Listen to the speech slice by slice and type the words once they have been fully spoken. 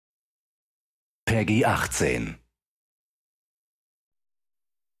Peggy 18.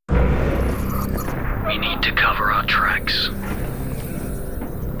 We need to cover our tracks.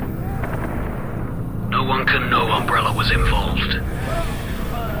 No one can know Umbrella was involved.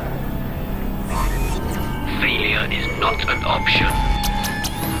 Failure is not an option.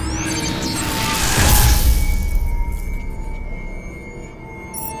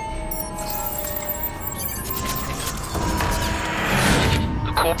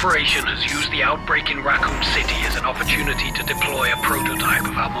 The corporation has used the outbreak in Raccoon City as an opportunity to deploy a prototype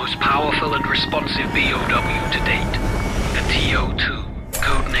of our most powerful and responsive BOW to date, the TO2,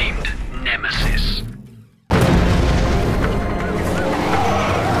 codenamed Nemesis.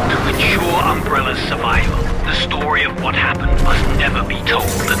 To ensure Umbrella's survival, the story of what happened must never be told.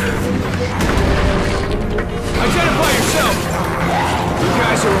 Identify yourself! You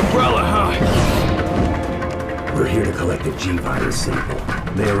guys are Umbrella, huh? We're here to collect the G-Virus sample.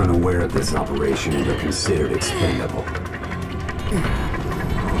 They are unaware of this operation and are considered expendable.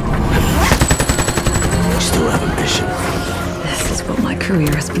 We still have a mission. This is what my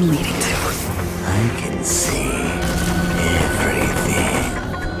career has been leading to. I can see everything.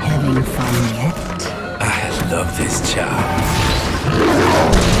 Having fun yet? I love this job.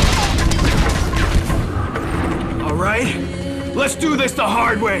 All right, let's do this the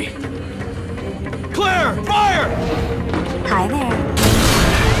hard way. Clear! Fire! Hi there.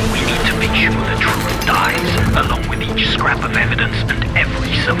 We need to make sure the truth dies, along with each scrap of evidence and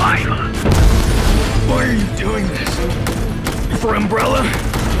every survivor. Why are you doing this? For Umbrella?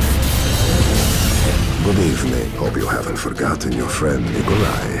 Good evening. Hope you haven't forgotten your friend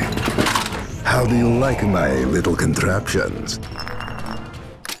Nikolai. How do you like my little contraptions?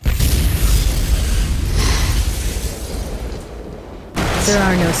 There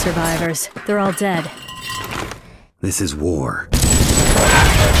are no survivors. They're all dead. This is war.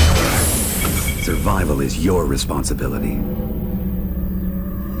 Survival is your responsibility.